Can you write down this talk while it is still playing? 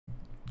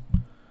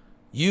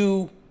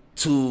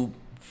YouTube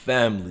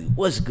family,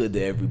 what's good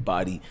to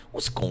everybody?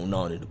 What's going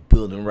on in the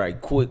building right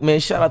quick, man?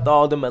 Shout out to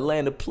all them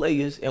Atlanta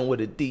players and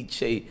with a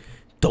DJ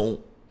don't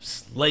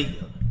slay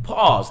ya.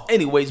 Pause.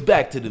 Anyways,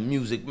 back to the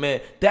music,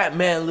 man. That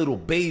man Lil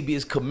Baby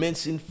is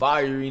commencing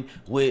firing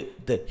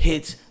with the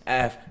hits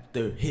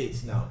after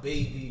hits. Now,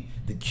 baby,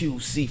 the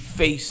QC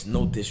face,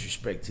 no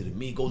disrespect to the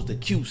Migos, the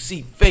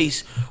QC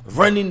face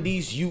running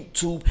these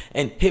YouTube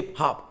and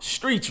hip-hop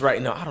streets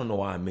right now. I don't know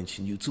why I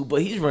mentioned YouTube,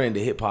 but he's running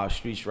the hip-hop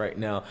streets right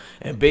now.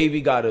 And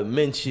baby got a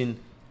mention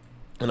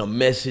and a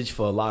message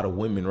for a lot of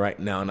women right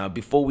now. Now,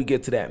 before we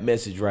get to that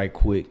message right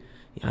quick,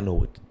 y'all know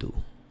what to do.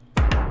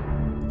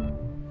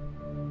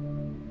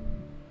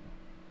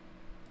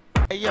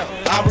 Hey, yo,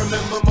 I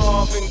remember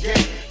Marvin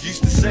Gaye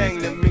used to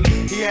sing to me.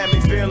 He had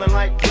me feeling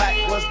like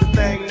black was the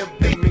thing to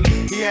beat me.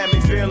 He had me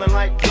feeling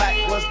like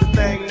black was the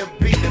thing to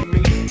beat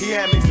me. He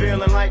had me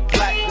feeling like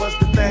black was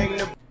the thing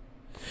to.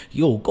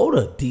 Yo, go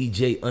to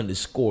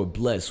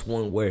DJ_bless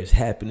one where it's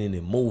happening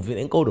and moving,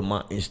 and go to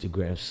my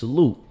Instagram.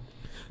 Salute.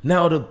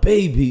 Now the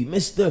baby,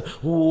 Mr.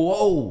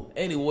 Whoa.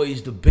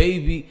 Anyways, the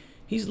baby,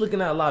 he's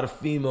looking at a lot of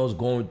females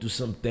going through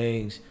some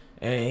things,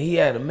 and he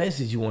had a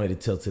message he wanted to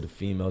tell to the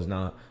females.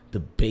 Now, the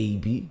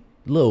baby,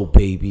 Lil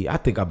Baby, I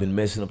think I've been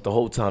messing up the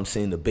whole time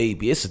saying the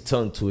baby. It's a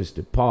tongue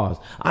twister. Pause.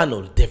 I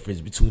know the difference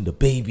between the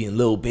baby and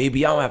Lil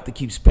Baby. I don't have to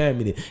keep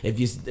spamming it. If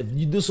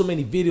you do so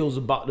many videos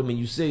about them and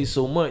you say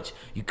so much,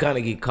 you kind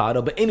of get caught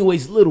up. But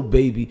anyways, Lil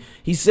Baby,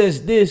 he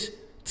says this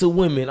to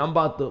women. I'm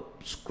about to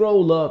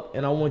scroll up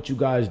and I want you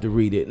guys to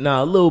read it.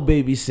 Now, Lil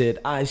Baby said,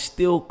 I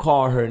still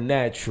call her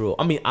natural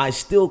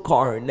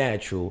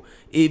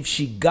if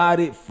she got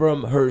it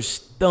from her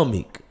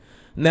stomach.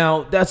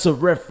 Now, that's a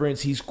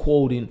reference he's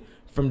quoting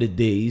from the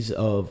days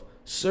of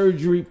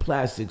surgery,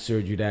 plastic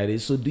surgery, that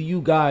is. So do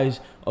you guys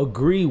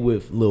agree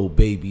with Lil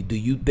Baby? Do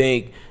you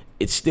think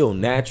it's still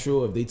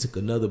natural if they took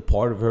another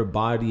part of her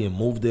body and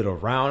moved it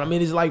around? I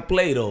mean, it's like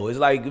Play-Doh. It's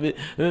like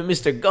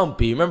Mr.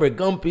 Gumpy. Remember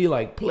Gumpy?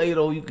 Like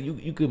Play-Doh,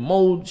 you could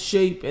mold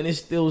shape and it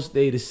still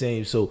stay the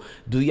same. So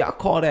do y'all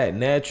call that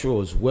natural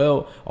as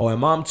well? Or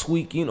am I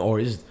tweaking, or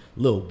is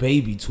Lil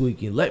Baby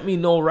tweaking? Let me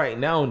know right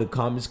now in the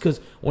comments, because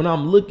when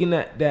I'm looking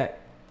at that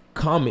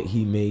comment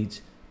he made,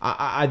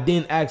 I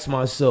didn't ask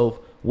myself,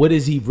 what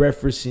is he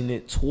referencing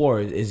it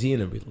towards? Is he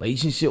in a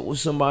relationship with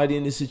somebody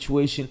in this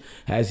situation?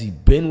 Has he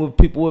been with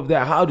people with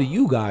that? How do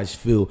you guys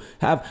feel?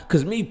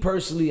 Because me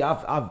personally,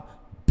 I've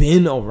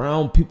been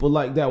around people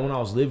like that when I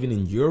was living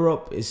in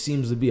Europe. It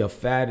seems to be a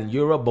fad in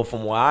Europe, but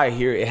from what I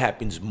hear, it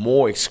happens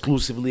more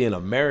exclusively in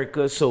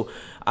America. So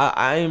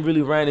I ain't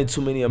really ran into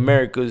many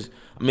Americans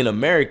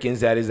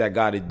that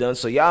got it done.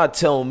 So y'all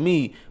tell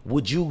me,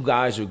 would you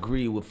guys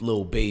agree with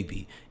Lil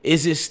Baby?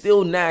 Is it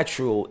still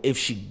natural if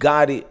she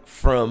got it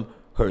from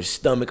her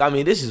stomach? I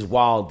mean, this is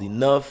wild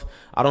enough.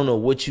 I don't know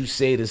what you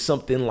say to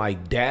something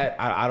like that.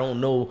 I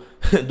don't know.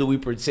 Do we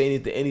pertain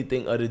it to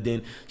anything other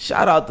than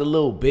shout out to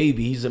Lil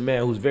Baby? He's a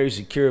man who's very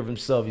secure of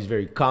himself. He's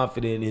very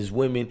confident in his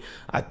women.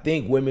 I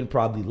think women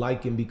probably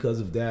like him because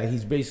of that.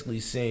 He's basically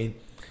saying,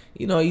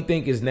 you know, he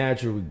think it's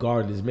natural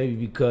regardless. Maybe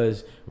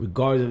because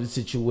regardless of the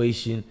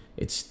situation,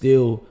 it's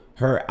still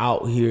her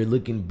out here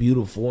looking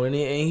beautiful, and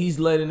he's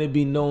letting it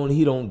be known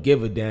he don't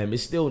give a damn.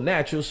 It's still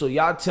natural. So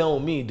y'all tell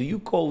me, do you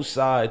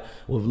co-side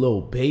with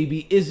Lil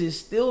Baby? Is it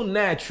still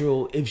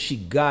natural if she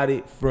got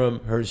it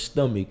from her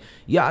stomach?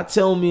 Y'all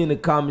tell me in the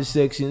comment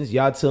sections.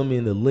 Y'all tell me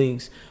in the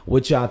links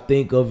what y'all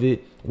think of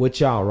it,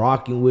 what y'all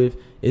rocking with.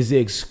 Is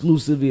it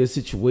exclusively a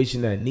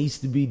situation that needs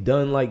to be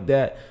done like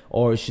that,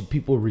 or should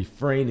people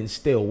refrain and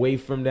stay away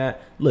from that?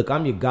 Look,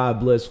 I'm your God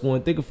Bless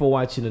One. Thank you for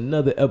watching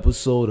another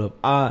episode of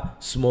I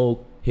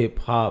Smoke Hip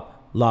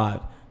Hop Live.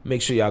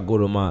 Make sure y'all go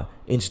to my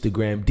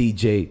Instagram,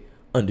 DJ_bless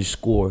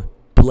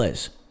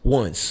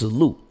one.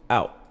 Salute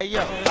out. Hey,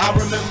 yo, I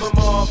remember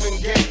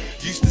Marvin Gaye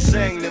used to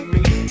sing to me.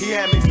 He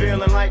had me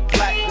feeling like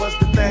black was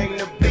the thing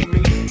to beat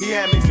me. He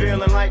had me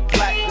feeling like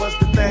black was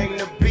the thing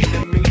to beat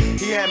me.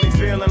 He had me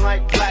feeling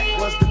like black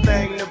was the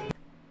thing to